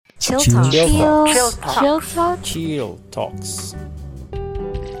Chill Talk. Chill Talk. Chill Talk. Chill Talks.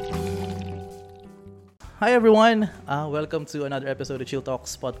 Hi everyone, welcome to another episode of Chill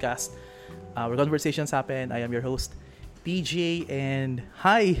Talks podcast, where conversations happen. I am your host, PJ, and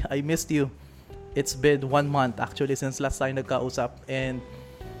hi, I missed you. It's been 1 month actually since last time nagkausap, and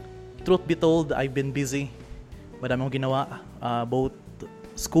truth be told, I've been busy. Madami akong ginawa, both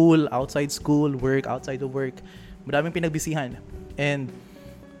school, outside school, work, outside of work. Madaming pinagbisihan. And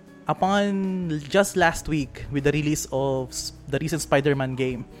upon just last week, with the release of the recent Spider-Man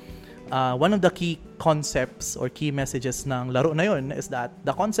game, one of the key concepts or key messages ng laro na yun is that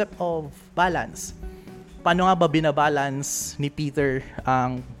the concept of balance. Paano nga ba binabalance ni Peter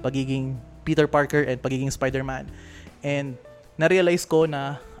ang pagiging Peter Parker and pagiging Spider-Man? And na-realize ko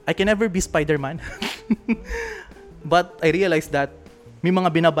na I can never be Spider-Man. But I realized that may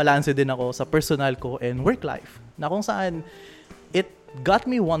mga binabalanse din ako sa personal ko and work life. Na kung saan it got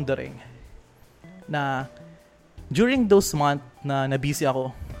me wondering na during those months na busy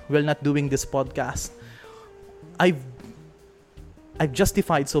ako while not doing this podcast, I've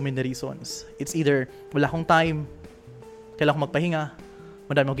justified so many reasons. It's either wala akong time, kailangan ko magpahinga,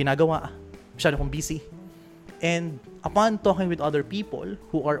 madami akong ginagawa, masyado akong busy. And upon talking with other people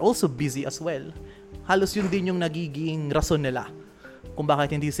who are also busy as well, halos yun din yung nagiging rason nila kung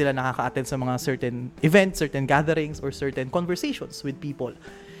bakit hindi sila nakaka-attend sa mga certain events, certain gatherings, or certain conversations with people.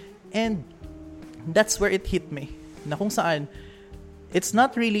 And that's where it hit me, na kung saan it's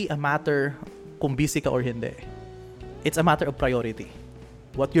not really a matter kung busy ka or hindi. It's a matter of priority.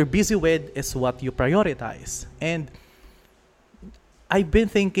 What you're busy with is what you prioritize. And I've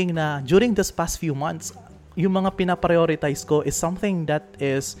been thinking na during this past few months, yung mga pinaprioritize ko is something that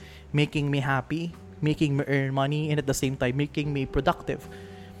is making me happy, making me earn money, and at the same time, making me productive.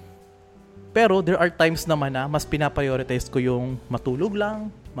 Pero there are times naman na mas pinaprioritize ko yung matulog lang,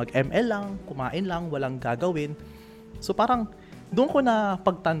 mag-ML lang, kumain lang, walang gagawin. So parang doon ko na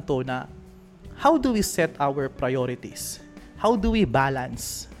pagtanto na how do we set our priorities? How do we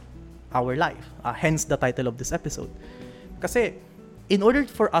balance our life? Hence the title of this episode. Kasi in order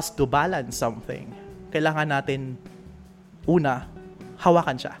for us to balance something, kailangan natin una,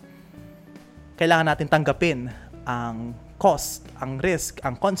 hawakan siya. Kailangan natin tanggapin ang cost, ang risk,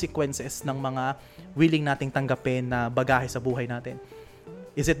 ang consequences ng mga willing nating tanggapin na bagahe sa buhay natin.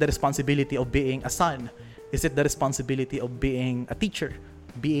 Is it the responsibility of being a son? Is it the responsibility of being a teacher?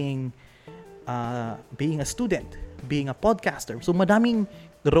 Being a student? Being a podcaster? So madaming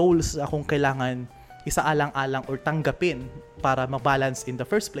roles akong kailangan isaalang-alang or tanggapin para ma-balance in the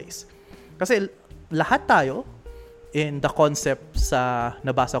first place. Kasi lahat tayo, in the concept sa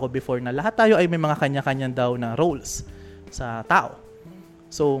nabasa ko before, na lahat tayo ay may mga kanya-kanyang daw na roles sa tao.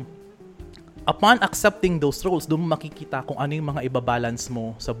 So, upon accepting those roles, doon mo makikita kung ano yung mga ibabalance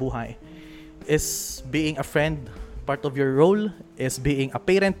mo sa buhay. Is being a friend part of your role? Is being a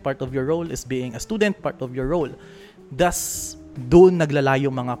parent part of your role? Is being a student part of your role? Thus, doon naglalayo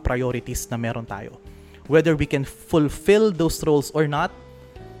mga priorities na meron tayo. Whether we can fulfill those roles or not,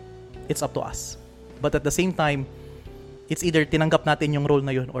 it's up to us. But at the same time, it's either tinanggap natin yung role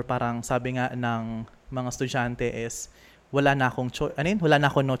na yun or parang sabi nga ng mga estudyante is wala na akong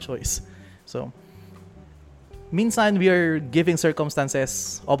no choice. So, minsan we are giving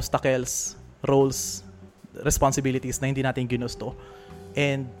circumstances, obstacles, roles, responsibilities na hindi natin ginusto.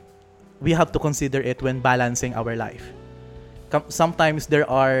 And we have to consider it when balancing our life. Sometimes there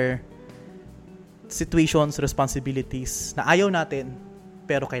are situations, responsibilities na ayaw natin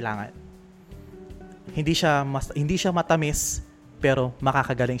pero kailangan. Hindi siya matamis pero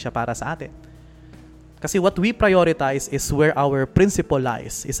makakagaling siya para sa atin. Kasi what we prioritize is where our principle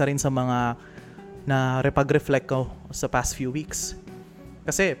lies. Isa rin sa mga na repag-reflect ko sa past few weeks.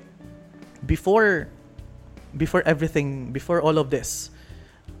 Kasi before everything, before all of this,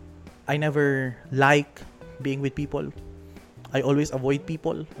 I never like being with people. I always avoid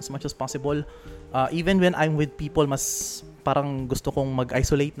people as much as possible. Even when I'm with people, mas parang gusto kong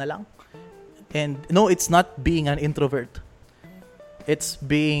mag-isolate na lang. And no, it's not being an introvert. It's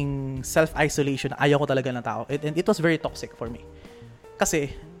being self-isolation. Ayaw ko talaga ng tao. And it was very toxic for me.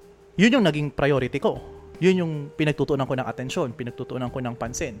 Kasi, yun yung naging priority ko. Yun yung pinagtutuunan ko ng atensyon, pinagtutuunan ko ng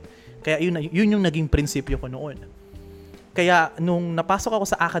pansin. Kaya yun yung naging prinsipyo ko noon. Kaya nung napasok ako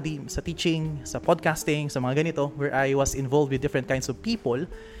sa academe, sa teaching, sa podcasting, sa mga ganito, where I was involved with different kinds of people,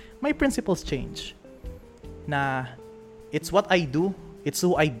 my principles change. Na it's what I do, it's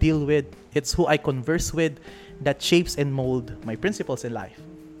who I deal with, it's who I converse with that shapes and mold my principles in life.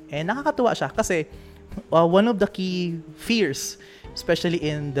 And nakakatuwa siya kasi one of the key fears, especially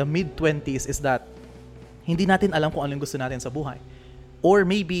in the mid-20s, is that hindi natin alam kung ano yung gusto natin sa buhay. Or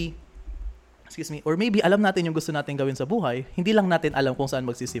maybe or maybe alam natin yung gusto natin gawin sa buhay, hindi lang natin alam kung saan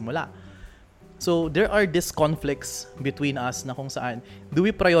magsisimula. So, there are these conflicts between us na kung saan do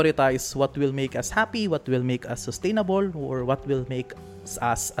we prioritize what will make us happy, what will make us sustainable, or what will make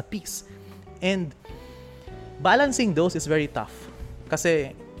us at peace. And balancing those is very tough.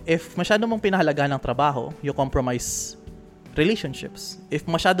 Kasi if masyado mong pinahalagahan ng trabaho, you compromise relationships. If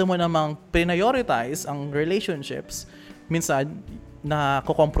masyado mo namang prioritize ang relationships, minsan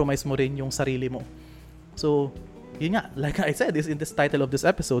na-compromise mo rin yung sarili mo. So, yun nga, like I said, is in this title of this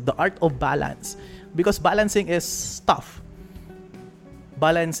episode, the art of balance. Because balancing is tough.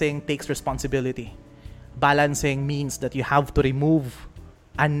 Balancing takes responsibility. Balancing means that you have to remove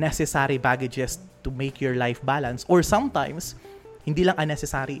unnecessary baggages to make your life balance. Or sometimes, hindi lang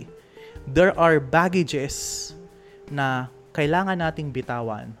unnecessary. There are baggages na kailangan nating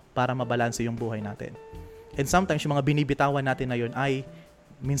bitawan para mabalanse yung buhay natin. And sometimes, yung mga binibitawan natin na yun ay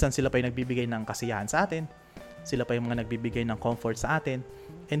minsan sila pa yung nagbibigay ng kasiyahan sa atin. Sila pa yung mga nagbibigay ng comfort sa atin.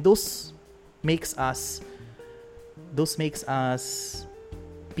 And those makes us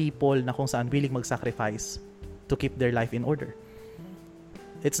people na kung saan willing mag-sacrifice to keep their life in order.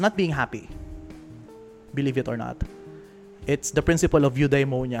 It's not being happy. Believe it or not. It's the principle of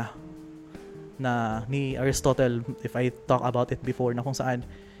eudaimonia na ni Aristotle, if I talk about it before, na kung saan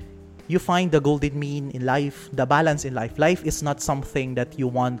you find the golden mean in life, the balance in life. Life is not something that you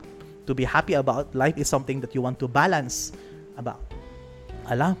want to be happy about. Life is something that you want to balance about.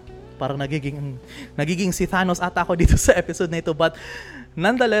 Parang nagiging si Thanos ata ako dito sa episode na ito. But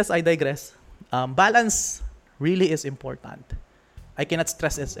nonetheless, I digress. Balance really is important. I cannot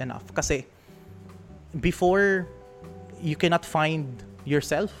stress this enough. Kasi before, you cannot find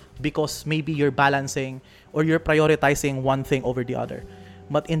yourself because maybe you're balancing or you're prioritizing one thing over the other.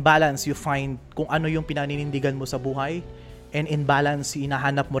 But in balance, you find kung ano yung pinaninindigan mo sa buhay. And in balance,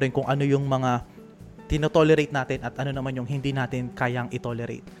 hinahanap mo rin kung ano yung mga tinotolerate natin at ano naman yung hindi natin kayang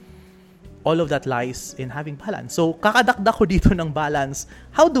itolerate. All of that lies in having balance. So, kakadakdak ko dito ng balance.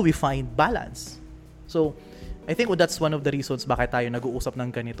 How do we find balance? So, I think that's one of the reasons bakit tayo nag-uusap ng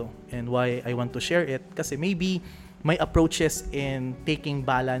ganito and why I want to share it. Kasi maybe my approaches in taking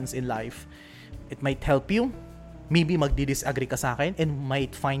balance in life, it might help you. Maybe magdi-disagree ka sa akin and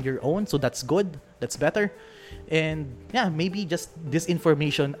might find your own. So, that's good. That's better. And yeah, maybe just this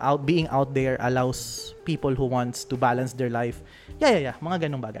information being out there allows people who wants to balance their life. Yeah, mga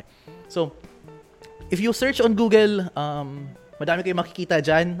ganung bagay. So, if you search on Google, madami kayong makikita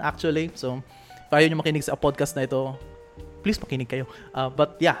dyan actually. So, if ayaw nyo makinig sa podcast na ito, please makinig kayo.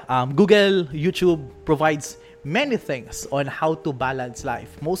 But yeah, Google, YouTube provides many things on how to balance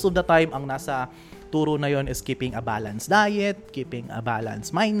life. Most of the time, ang nasa turo na yon is keeping a balanced diet, keeping a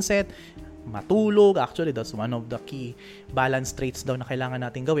balanced mindset, matulog. Actually, that's one of the key balance traits daw na kailangan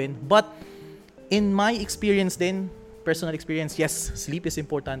natin gawin. But in my experience din, personal experience, yes, sleep is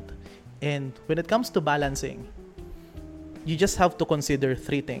important. And when it comes to balancing, you just have to consider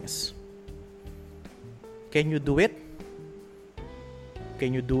 3 things. Can you do it?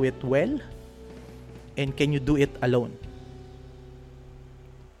 Can you do it well? And can you do it alone?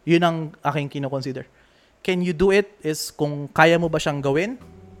 Yun ang aking kino-consider. Can you do it is kung kaya mo ba siyang gawin?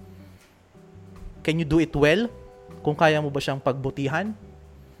 Can you do it well? Kung kaya mo ba siyang pagbutihan?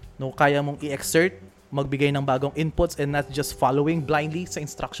 No, kaya mong i-exert, magbigay ng bagong inputs and not just following blindly sa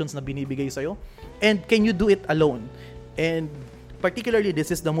instructions na binibigay sa'yo? And can you do it alone? And particularly, this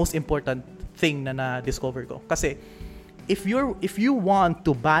is the most important thing na na-discover ko. Kasi if you want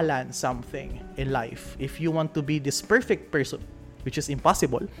to balance something in life, if you want to be this perfect person, which is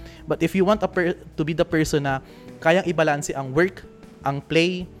impossible, but if you want to be the person na kayang i-balance ang work, ang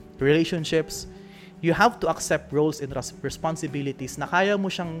play, relationships, you have to accept roles and responsibilities na kaya mo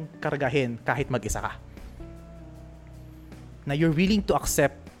siyang kargahin kahit mag-isa ka. Na you're willing to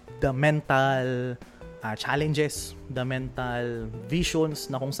accept the mental challenges, the mental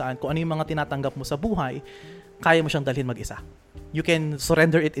visions na kung ano yung mga tinatanggap mo sa buhay, kaya mo siyang dalhin mag-isa. You can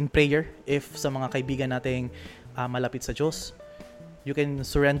surrender it in prayer if sa mga kaibigan nating malapit sa Diyos. You can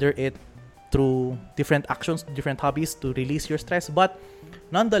surrender it through different actions, different hobbies to release your stress. But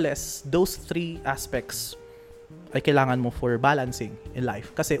nonetheless, those 3 aspects ay kailangan mo for balancing in life.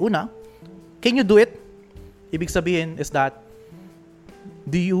 Kasi una, can you do it? Ibig sabihin is that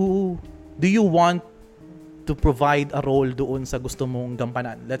do you want to provide a role doon sa gusto mong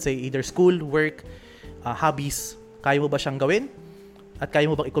gampanan? Let's say either school, work, hobbies. Kaya mo ba siyang gawin? At kaya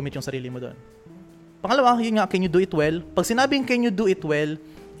mo bang i-commit yung sarili mo doon? Pangalawa, yun nga, can you do it well? Pag sinabing can you do it well,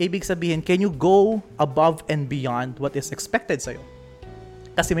 ibig sabihin, can you go above and beyond what is expected sa'yo?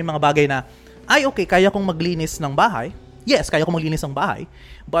 Kasi may mga bagay na, okay, kaya kong maglinis ng bahay. Yes, kaya kong maglinis ng bahay.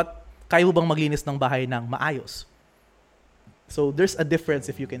 But Kaya mo bang maglinis ng bahay ng maayos? So there's a difference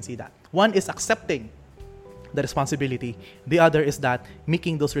if you can see that. One is accepting the responsibility. The other is that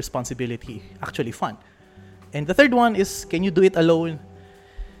making those responsibility actually fun. And the third one is, can you do it alone?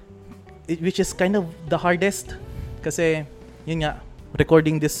 Which is kind of the hardest. Kasi, yun nga,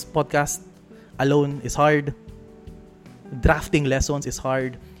 recording this podcast alone is hard. Drafting lessons is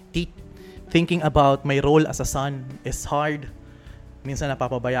hard. Thinking about my role as a son is hard. Minsan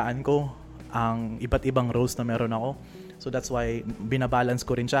napapabayaan ko ang iba't ibang roles na meron ako. So that's why binabalance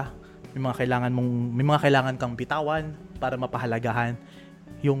ko rin siya. May mga kailangan kang bitawan para mapahalagahan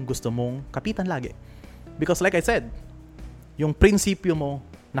yung gusto mong kapitan lagi. Because like I said, yung prinsipyo mo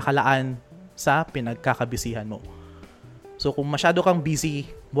nakalaan sa pinagkakabisihan mo. So kung masyado kang busy,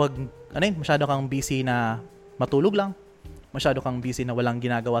 masyado kang busy na matulog lang, masyado kang busy na walang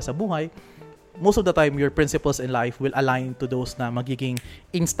ginagawa sa buhay, most of the time your principles in life will align to those na magiging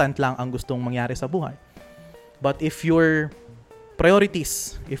instant lang ang gustong mangyari sa buhay. But if your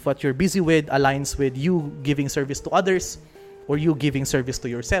priorities, if what you're busy with aligns with you giving service to others, or you giving service to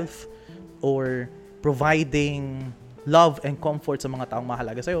yourself, or providing love and comfort sa mga taong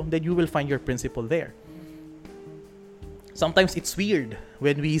mahalaga sa'yo, then you will find your principle there. Sometimes it's weird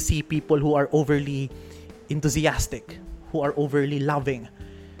when we see people who are overly enthusiastic, who are overly loving.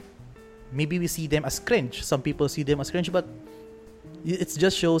 Maybe we see them as cringe. Some people see them as cringe, but it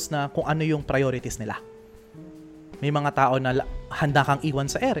just shows na kung ano yung priorities nila. May mga tao na handa kang iwan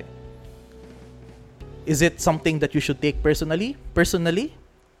sa ere. Is it something that you should take personally? Personally,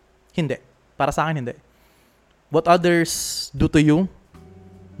 hindi. Para sa akin, hindi. What others do to you,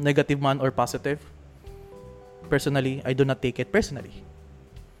 negative man or positive, personally, I do not take it personally.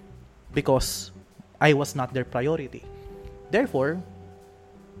 Because I was not their priority. Therefore,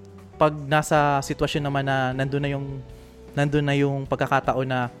 pag nasa sitwasyon naman na nandun na yung pagkakataon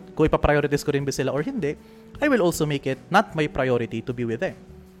na kung ipapriorities ko rin ba sila or hindi, I will also make it not my priority to be with them.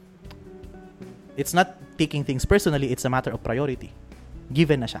 It's not taking things personally, it's a matter of priority.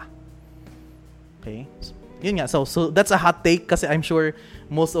 Given na siya. Okay? So, yun nga. So that's a hot take kasi I'm sure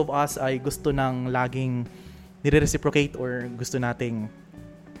most of us ay gusto nang laging nire-reciprocate or gusto nating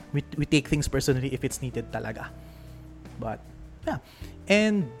we take things personally if it's needed talaga. But, yeah.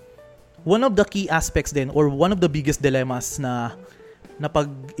 And one of the key aspects din or one of the biggest dilemmas na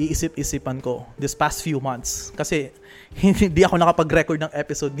pag-iisip-isipan ko this past few months kasi hindi ako nakapag-record ng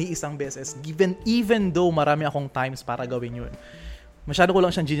episode ni isang beses even though marami akong times para gawin yun. Masyado ko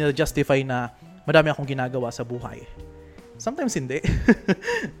lang siyang justify na madami akong ginagawa sa buhay. Sometimes hindi.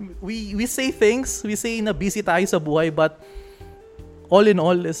 we say things, we say na busy tayo sa buhay, but all in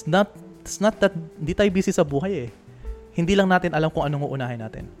all, it's not that hindi tayo busy sa buhay eh. Hindi lang natin alam kung anong uunahin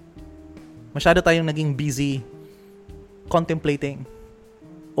natin. Masyado tayong naging busy contemplating,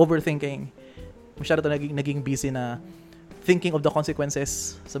 overthinking. Masyado tayong naging busy na thinking of the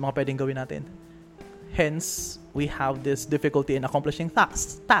consequences sa mga pwedeng gawin natin. Hence, we have this difficulty in accomplishing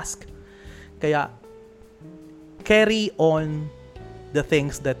task. Kaya, carry on the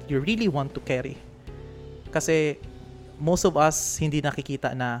things that you really want to carry. Kasi, most of us hindi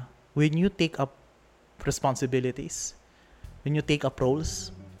nakikita na when you take up responsibilities, when you take up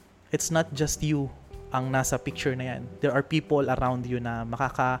roles, it's not just you ang nasa picture na yan. There are people around you na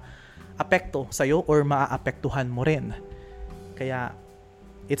makaka-apekto sa'yo or maaapektuhan mo rin. Kaya,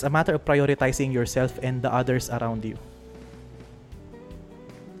 it's a matter of prioritizing yourself and the others around you.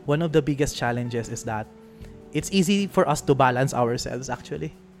 One of the biggest challenges is that it's easy for us to balance ourselves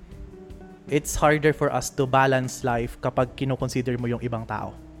actually. It's harder for us to balance life kapag kinoconsider mo yung ibang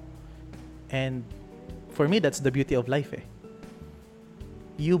tao. And for me, that's the beauty of life eh.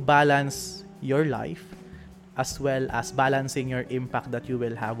 You balance your life as well as balancing your impact that you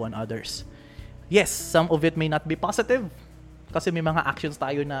will have on others. Yes, some of it may not be positive kasi may mga actions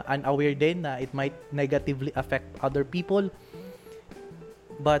tayo na unaware din na it might negatively affect other people.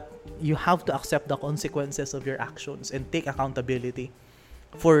 But you have to accept the consequences of your actions and take accountability.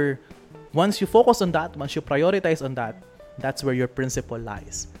 For once you focus on that, once you prioritize on that, that's where your principle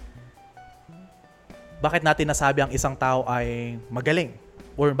lies. Bakit natin nasabi ang isang tao ay magaling?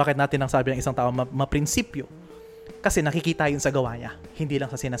 Or bakit natin nasabi ang isang tao maprinsipyo? Kasi nakikita yun sa gawa niya, hindi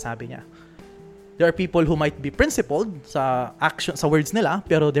lang sa sinasabi niya. There are people who might be principled sa action, sa words nila,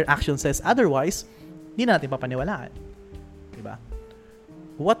 pero their action says otherwise, hindi natin papaniwalaan. Diba?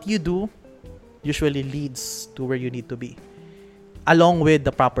 What you do usually leads to where you need to be. Along with the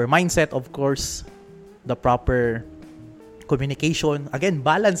proper mindset, of course, the proper communication. Again,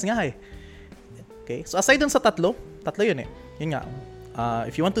 balance nga eh. Okay? So aside dun sa tatlo yun eh. Yun nga.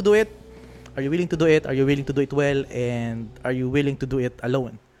 If you want to do it, are you willing to do it? Are you willing to do it well? And are you willing to do it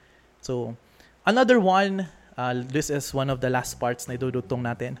alone? So, another one, this is one of the last parts na idudugtong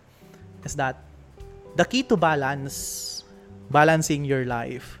natin, is that the key to balancing your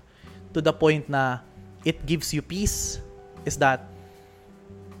life to the point na it gives you peace, is that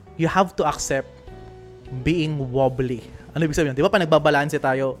you have to accept being wobbly. Ano ibig sabihin? Di ba pa nagbabalanse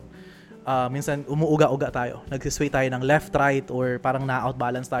tayo, minsan umuuga-uga tayo, nagsisway tayo ng left, right, or parang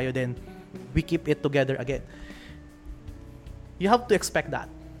na-outbalance tayo, then we keep it together again. You have to expect that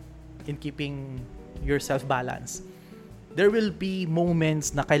in keeping yourself balanced. There will be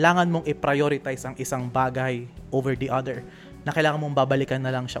moments na kailangan mong i-prioritize ang isang bagay over the other, na kailangan mong babalikan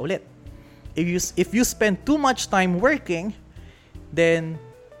na lang siya ulit. If you spend too much time working, then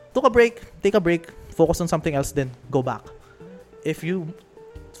take a break, focus on something else, then go back. If you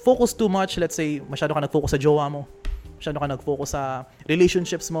focus too much, let's say, masyado ka nag-focus sa jowa mo, masyado ka nag-focus sa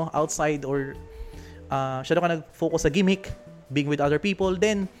relationships mo outside, or masyado ka nag-focus sa gimmick, being with other people,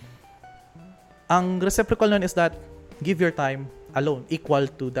 then ang reciprocal nun is that give your time alone equal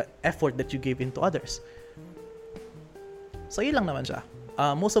to the effort that you give into others. So, yun lang naman siya.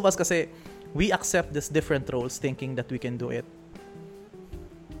 Most of us kasi, we accept these different roles thinking that we can do it.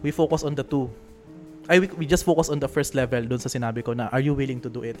 We focus on the two. We just focus on the first level dun sa sinabi ko na, are you willing to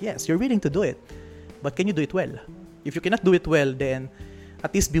do it? Yes, you're willing to do it. But can you do it well? If you cannot do it well, then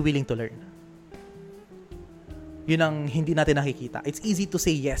at least be willing to learn. Yun ang hindi natin nakikita. It's easy to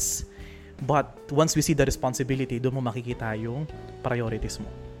say yes, but once we see the responsibility, doon mo makikita yung priorities mo.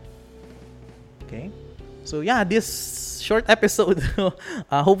 Okay? So yeah, this short episode,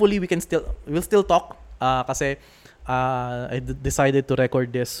 hopefully we'll still talk, kasi I decided to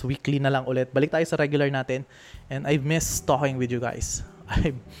record this weekly na lang ulit. Balik tayo sa regular natin, and I miss talking with you guys.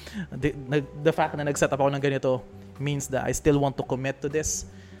 The fact na nag-set up ako ng ganito means that I still want to commit to this,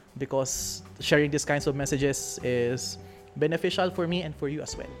 because sharing these kinds of messages is beneficial for me and for you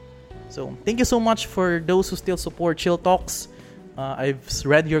as well. So, thank you so much for those who still support Chill Talks. I've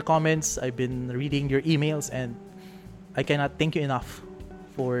read your comments, I've been reading your emails, and I cannot thank you enough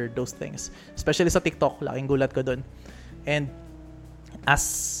for those things. Especially sa TikTok, laking gulat ko dun. And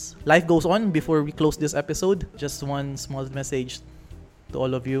as life goes on, before we close this episode, just one small message to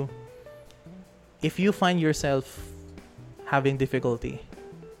all of you. If you find yourself having difficulty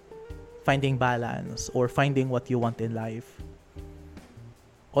finding balance or finding what you want in life,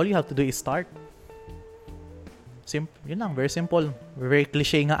 all you have to do is start. Yun lang, very simple. Very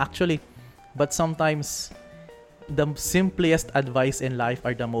cliche nga actually. But sometimes, the simplest advice in life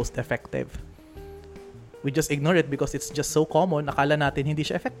are the most effective. We just ignore it because it's just so common. Akala natin hindi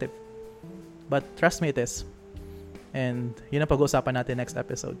siya effective. But trust me, it is. And yun ang pag-uusapan natin next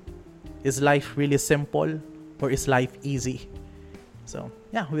episode. Is life really simple or is life easy? So,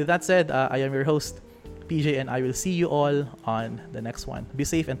 yeah, with that said, I am your host, PJ, and I will see you all on the next one. Be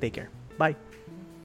safe and take care. Bye.